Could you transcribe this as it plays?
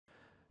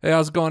Hey,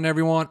 how's it going,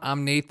 everyone?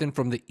 I'm Nathan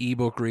from the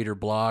ebook reader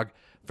blog.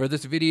 For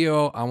this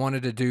video, I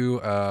wanted to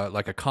do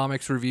like a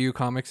comics review,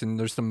 and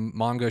there's some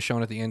manga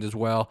shown at the end as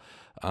well,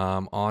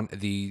 on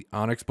the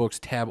Onyx Books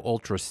Tab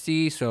Ultra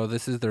C. So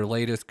this is their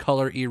latest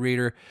color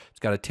e-reader.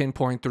 It's got a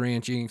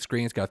 10.3-inch ink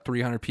screen. It's got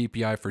 300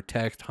 ppi for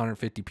text,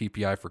 150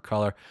 ppi for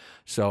color.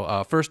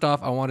 So first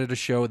off, I wanted to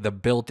show the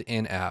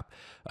built-in app,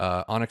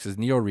 Onyx's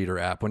Neo Reader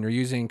app. When you're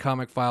using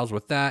comic files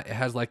with that, it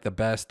has like the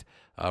best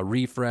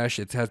refresh.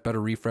 It has better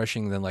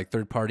refreshing than like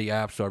third-party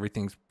apps, so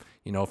everything's,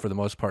 for the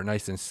most part,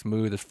 nice and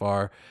smooth as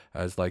far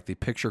as like the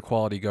picture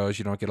quality goes.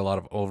 You don't get a lot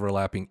of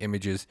overlapping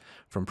images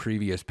from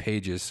previous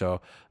pages. So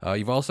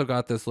you've also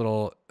got this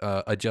little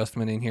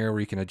adjustment in here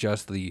where you can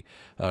adjust the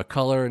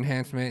color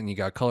enhancement, and you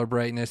got color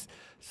brightness.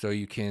 So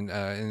you can,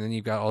 and then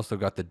you've also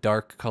got the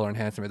dark color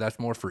enhancement. That's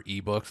more for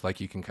ebooks.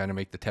 Like you can kind of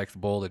make the text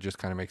bold. It just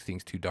kind of makes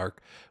things too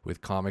dark with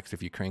comics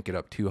if you crank it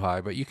up too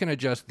high. But you can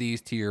adjust these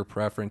to your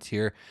preference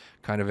here,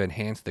 kind of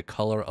enhance the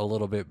color a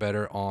little bit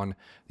better on,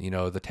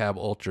 the Tab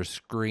Ultra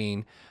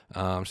screen.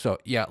 So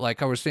yeah,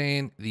 like I was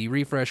saying, the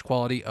refresh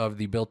quality of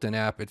the built-in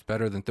app, it's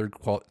better than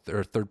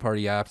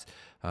third-party apps.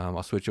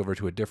 I'll switch over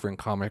to a different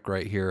comic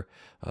right here,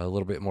 a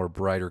little bit more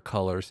brighter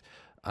colors.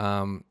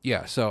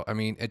 Yeah, so I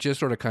mean, it just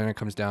sort of kind of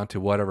comes down to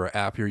whatever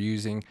app you're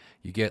using.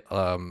 You get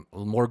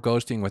more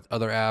ghosting with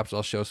other apps.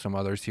 I'll show some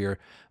others here,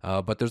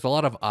 but there's a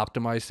lot of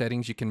optimized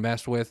settings you can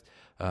mess with.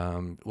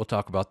 We'll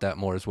talk about that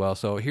more as well.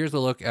 So here's a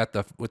look at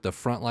with the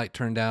front light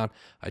turned down.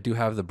 I do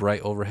have the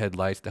bright overhead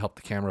lights to help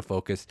the camera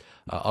focus.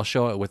 I'll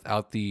show it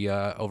without the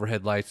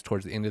overhead lights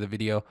towards the end of the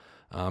video.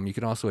 You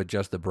can also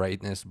adjust the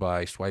brightness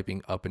by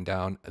swiping up and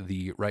down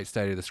the right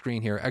side of the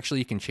screen here. Actually,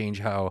 you can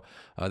change how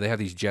they have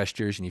these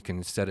gestures, and you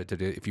can set it to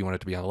do, if you want it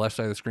to be on the left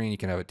side of the screen, you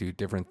can have it do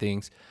different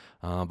things.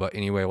 But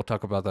anyway, we'll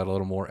talk about that a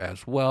little more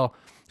as well.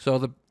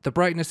 So the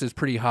brightness is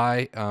pretty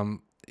high.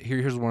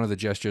 Here's one of the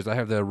gestures. I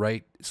have the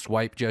right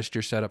swipe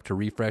gesture set up to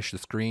refresh the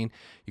screen.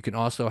 You can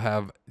also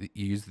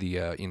use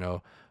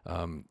the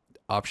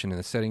option in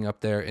the setting up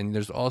there, and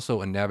there's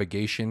also a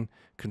navigation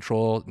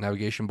ball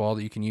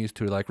that you can use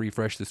to like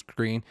refresh the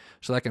screen,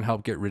 so that can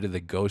help get rid of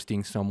the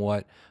ghosting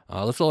somewhat.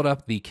 Let's load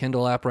up the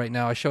Kindle app right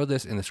now. I showed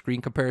this in the screen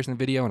comparison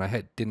video, and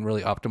I didn't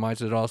really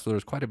optimize it at all, so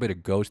there's quite a bit of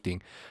ghosting,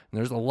 and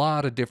there's a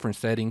lot of different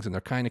settings, and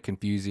they're kind of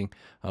confusing.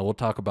 We'll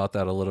talk about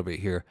that a little bit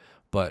here.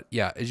 But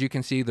yeah, as you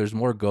can see, there's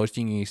more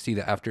ghosting, and you see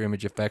the after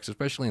image effects,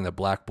 especially in the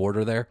black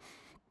border there.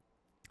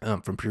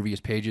 From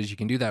previous pages. You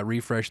can do that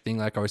refresh thing,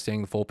 like I was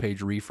saying, the full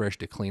page refresh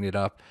to clean it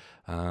up.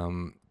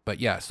 But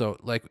yeah, so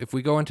like if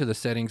we go into the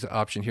settings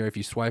option here, if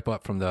you swipe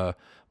up from the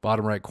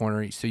bottom right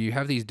corner, so you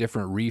have these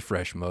different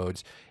refresh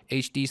modes.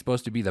 HD is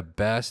supposed to be the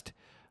best.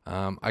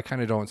 I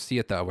kind of don't see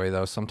it that way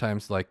though.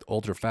 Sometimes like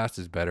ultra fast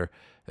is better.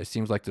 It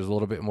seems like there's a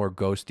little bit more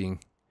ghosting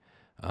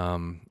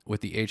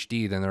with the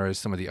HD than there is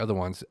some of the other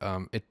ones.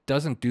 It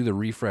doesn't do the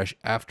refresh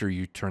after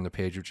you turn the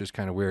page, which is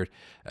kind of weird.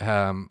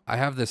 I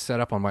have this set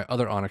up on my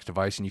other Onyx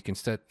device, and you can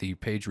set the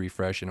page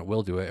refresh, and it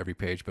will do it every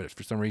page, but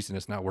for some reason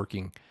it's not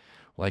working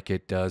like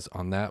it does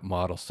on that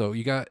model. So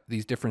you got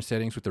these different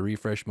settings with the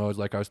refresh modes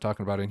like I was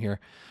talking about in here.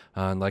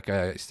 And like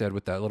I said,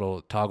 with that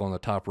little toggle on the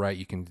top right,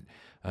 you can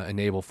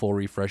enable full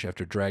refresh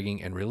after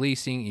dragging and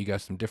releasing. You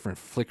got some different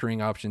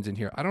flickering options in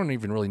here. I don't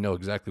even really know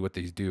exactly what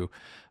these do.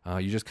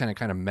 You just kind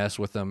of mess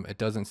with them. It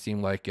doesn't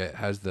seem like it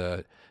has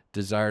the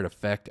desired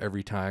effect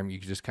every time. You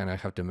just kind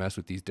of have to mess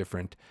with these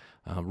different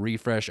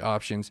refresh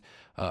options.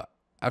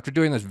 After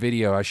doing this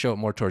video, I show it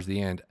more towards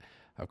the end.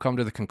 I've come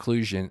to the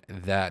conclusion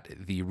that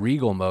the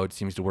Regal mode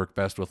seems to work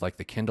best with like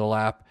the Kindle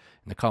app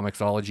and the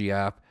Comixology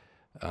app.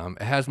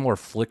 It has more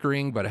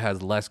flickering, but it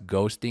has less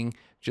ghosting.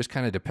 Just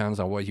kind of depends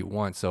on what you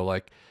want. So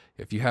like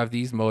if you have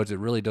these modes, it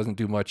really doesn't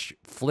do much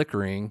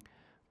flickering,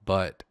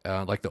 but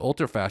like the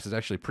ultra fast is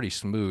actually pretty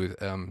smooth.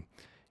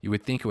 You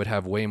would think it would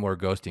have way more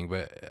ghosting,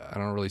 but I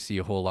don't really see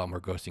a whole lot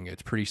more ghosting.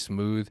 It's pretty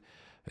smooth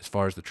as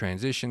far as the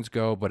transitions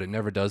go, but it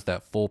never does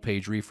that full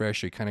page refresh.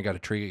 So you kind of got to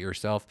trigger it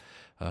yourself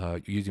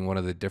using one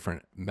of the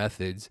different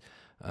methods.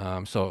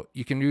 So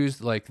you can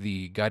use like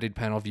the guided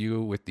panel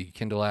view with the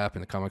Kindle app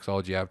and the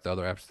Comixology app, the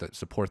other apps that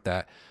support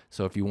that.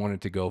 So if you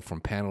wanted to go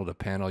from panel to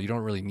panel, you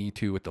don't really need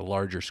to with the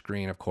larger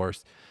screen, of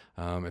course.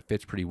 It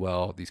fits pretty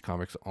well, these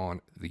comics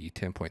on the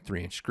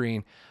 10.3-inch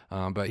screen.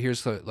 But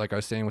here's, like I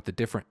was saying, with the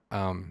different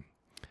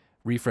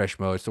refresh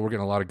modes. So we're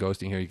getting a lot of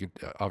ghosting here. You can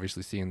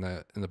obviously see in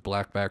the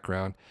black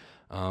background.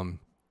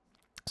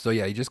 So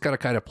yeah, you just gotta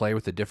kind of play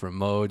with the different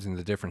modes and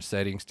the different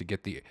settings to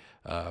get the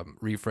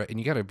refresh. And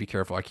you gotta be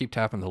careful. I keep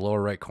tapping the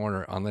lower right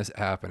corner on this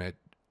app, and it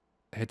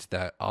hits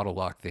that auto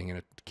lock thing, and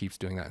it keeps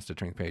doing that instead of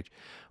turning the page.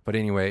 But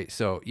anyway,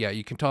 so yeah,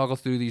 you can toggle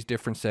through these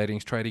different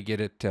settings, try to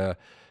get it to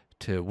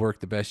to work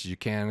the best as you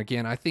can.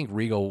 Again, I think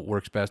Regal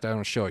works best. I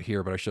don't show it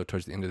here, but I show it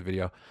towards the end of the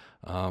video.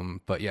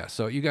 But yeah,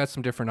 so you got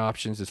some different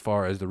options as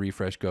far as the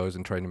refresh goes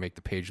and trying to make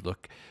the page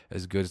look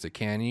as good as it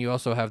can. And you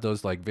also have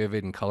those like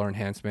vivid and color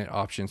enhancement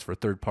options for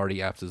third-party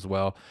apps as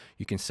well.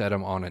 You can set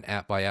them on an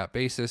app-by-app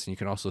basis, and you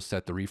can also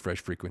set the refresh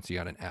frequency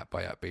on an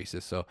app-by-app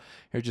basis. So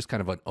here's just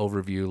kind of an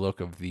overview look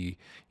of the,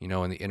 in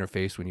the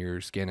interface when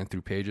you're scanning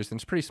through pages, and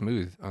it's pretty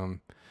smooth.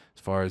 As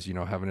far as,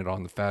 having it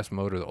on the fast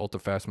mode or the ultra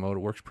fast mode,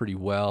 it works pretty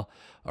well.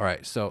 All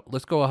right, so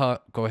let's go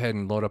ahead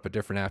and load up a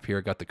different app here.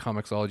 Got the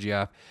Comixology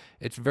app.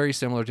 It's very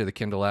similar to the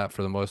Kindle app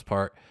for the most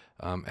part.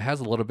 It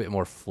has a little bit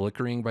more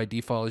flickering by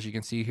default, as you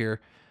can see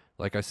here.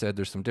 Like I said,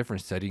 there's some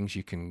different settings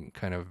you can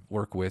kind of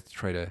work with to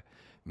try to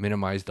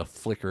minimize the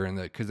flicker, and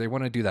because they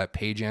want to do that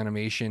page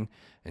animation,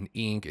 and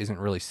ink isn't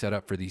really set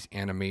up for these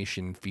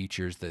animation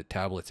features that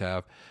tablets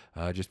have,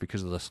 just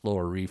because of the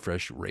slower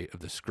refresh rate of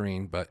the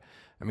screen. But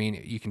I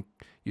mean, you can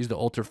use the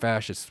ultra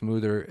fast, it's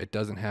smoother. It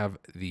doesn't have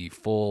the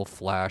full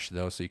flash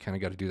though, so you kind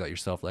of got to do that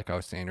yourself, like I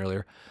was saying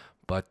earlier.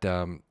 But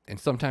and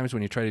sometimes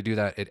when you try to do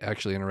that, it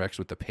actually interacts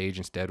with the page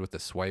instead with the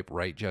swipe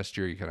right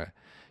gesture. You kind of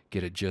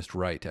get it just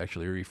right to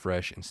actually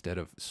refresh instead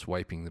of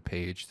swiping the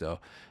page. So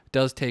it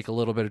does take a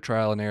little bit of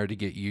trial and error to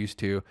get used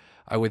to.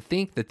 I would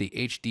think that the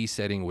HD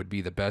setting would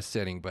be the best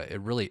setting, but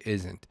it really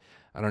isn't.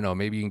 I don't know,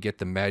 maybe you can get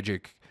the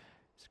magic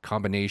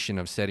combination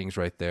of settings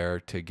right there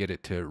to get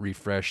it to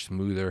refresh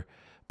smoother.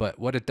 But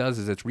what it does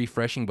is it's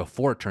refreshing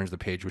before it turns the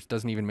page, which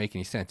doesn't even make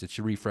any sense. It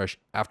should refresh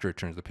after it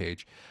turns the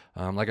page.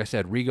 Like I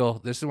said,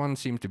 Regal, this one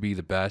seems to be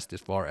the best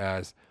as far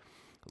as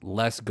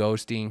less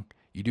ghosting.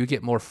 You do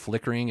get more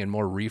flickering and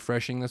more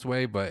refreshing this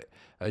way, but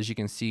as you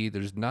can see,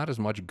 there's not as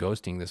much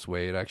ghosting this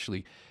way. It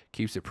actually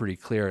keeps it pretty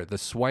clear. The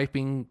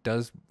swiping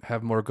does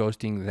have more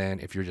ghosting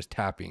than if you're just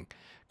tapping,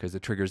 because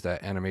it triggers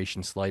that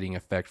animation sliding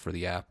effect for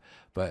the app.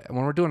 But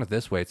when we're doing it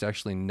this way, it's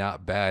actually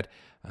not bad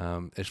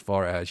as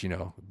far as,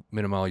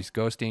 minimize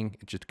ghosting.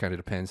 It just kind of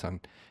depends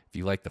on if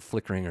you like the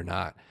flickering or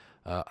not.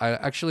 I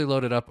actually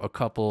loaded up a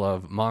couple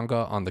of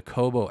manga on the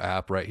Kobo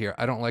app right here.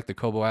 I don't like the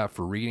Kobo app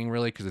for reading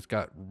really, because it's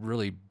got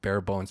really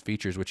bare bones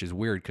features, which is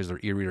weird because their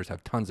e-readers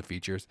have tons of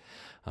features.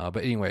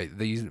 But anyway,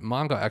 these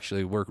manga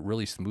actually work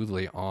really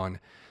smoothly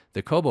on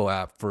the Kobo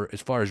app for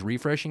as far as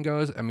refreshing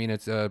goes. I mean,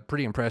 it's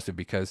pretty impressive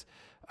because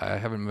I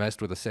haven't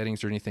messed with the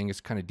settings or anything.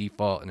 It's kind of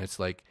default, and it's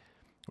like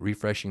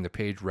refreshing the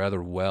page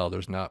rather well.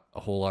 There's not a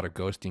whole lot of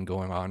ghosting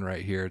going on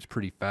right here. It's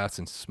pretty fast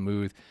and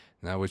smooth.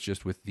 And that was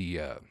just with the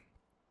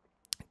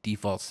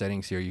default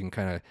settings here. You can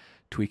kind of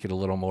tweak it a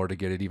little more to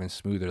get it even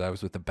smoother. That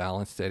was with the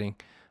balance setting.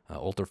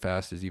 Ultra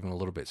fast is even a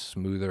little bit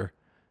smoother.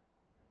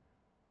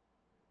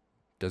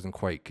 Doesn't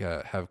quite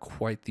have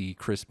quite the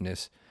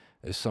crispness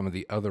as some of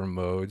the other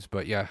modes,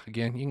 but yeah,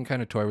 again, you can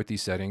kind of toy with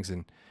these settings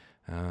and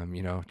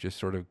just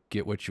sort of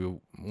get what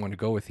you want to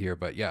go with here.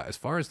 But yeah, as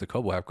far as the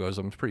Kobo app goes,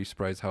 I'm pretty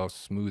surprised how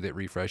smooth it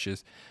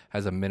refreshes.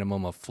 Has a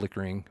minimum of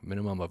flickering,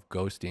 minimum of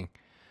ghosting.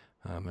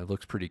 It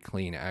looks pretty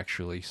clean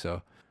actually.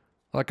 So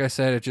like I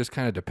said, it just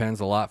kind of depends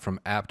a lot from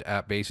app to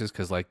app basis,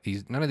 because like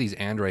none of these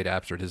Android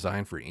apps are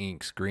designed for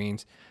ink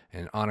screens,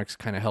 and Onyx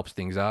kind of helps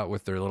things out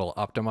with their little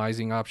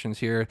optimizing options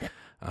here.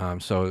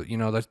 So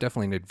that's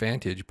definitely an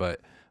advantage,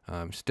 but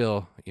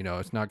still,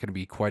 it's not going to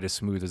be quite as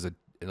smooth as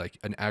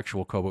an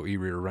actual Kobo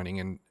e-reader running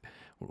in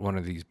one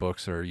of these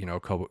books, or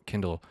Kobo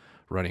Kindle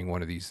running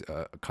one of these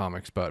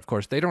comics. But of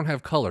course, they don't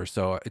have color,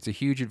 so it's a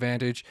huge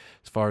advantage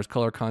as far as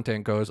color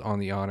content goes on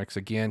the Onyx.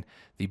 Again,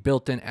 the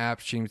built-in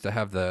app seems to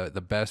have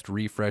the best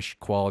refresh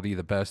quality,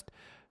 the best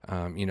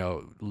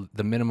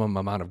the minimum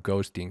amount of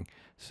ghosting.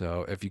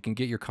 So if you can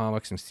get your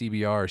comics in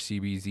CBR or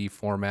CBZ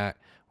format,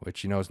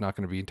 which is not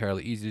going to be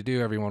entirely easy to do,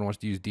 everyone wants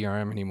to use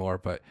DRM anymore,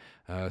 but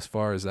as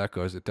far as that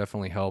goes, it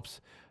definitely helps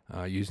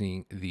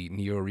using the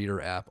Neo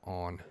Reader app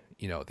on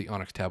the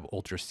Onyx Tab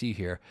Ultra C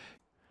here.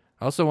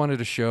 I also wanted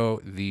to show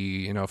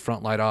the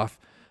front light off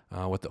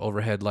with the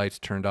overhead lights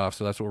turned off,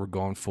 so that's what we're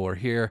going for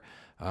here.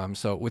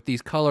 So with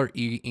these color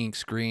e-ink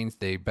screens,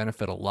 they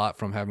benefit a lot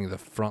from having the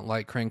front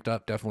light cranked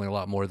up, definitely a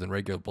lot more than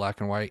regular black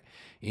and white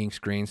ink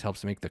screens.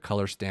 Helps make the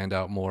color stand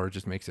out more,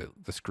 just makes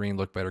the screen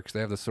look better, because they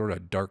have this sort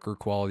of darker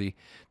quality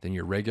than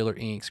your regular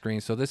ink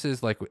screen. So this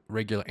is like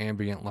regular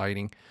ambient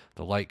lighting,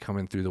 the light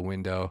coming through the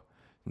window,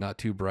 not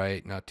too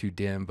bright, not too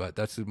dim, but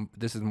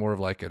this is more of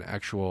like an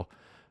actual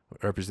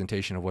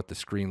representation of what the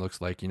screen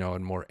looks like,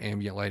 in more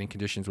ambient lighting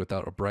conditions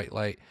without a bright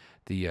light.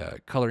 The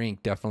color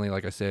ink definitely,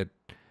 like I said,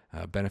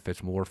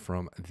 benefits more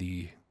from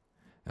the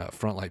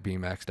front light being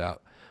maxed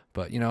out.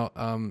 But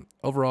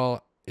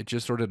overall, it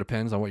just sort of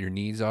depends on what your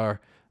needs are.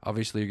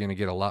 Obviously, you're going to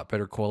get a lot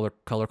better color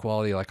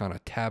quality, like on a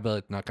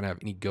tablet. Not going to have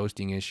any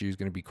ghosting issues.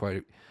 Going to be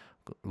quite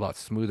a lot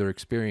smoother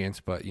experience.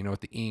 But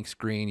with the ink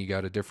screen, you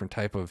got a different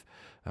type of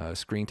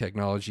screen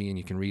technology, and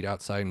you can read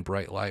outside in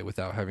bright light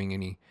without having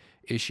any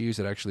issues.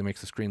 It actually makes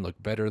the screen look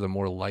better the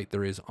more light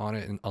there is on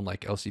it, and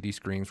unlike LCD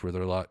screens where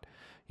they're a lot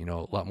you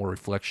know, a lot more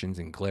reflections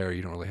and glare.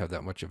 You don't really have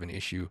that much of an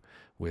issue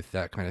with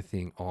that kind of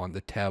thing on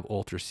the Tab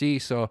Ultra C.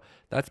 So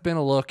that's been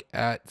a look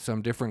at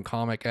some different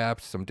comic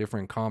apps, some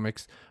different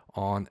comics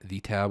on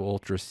the Tab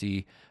Ultra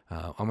C.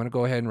 I'm going to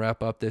go ahead and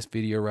wrap up this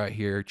video right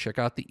here. Check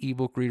out the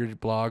ebook reader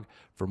blog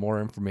for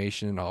more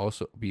information. I'll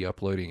also be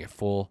uploading a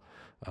full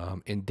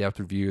in-depth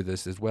review of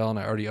this as well. And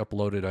I already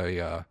uploaded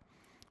a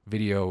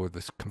video with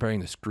this comparing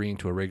the screen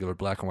to a regular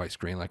black and white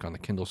screen like on the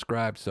Kindle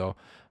Scribe. So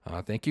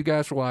thank you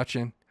guys for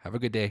watching. Have a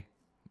good day.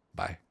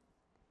 Bye.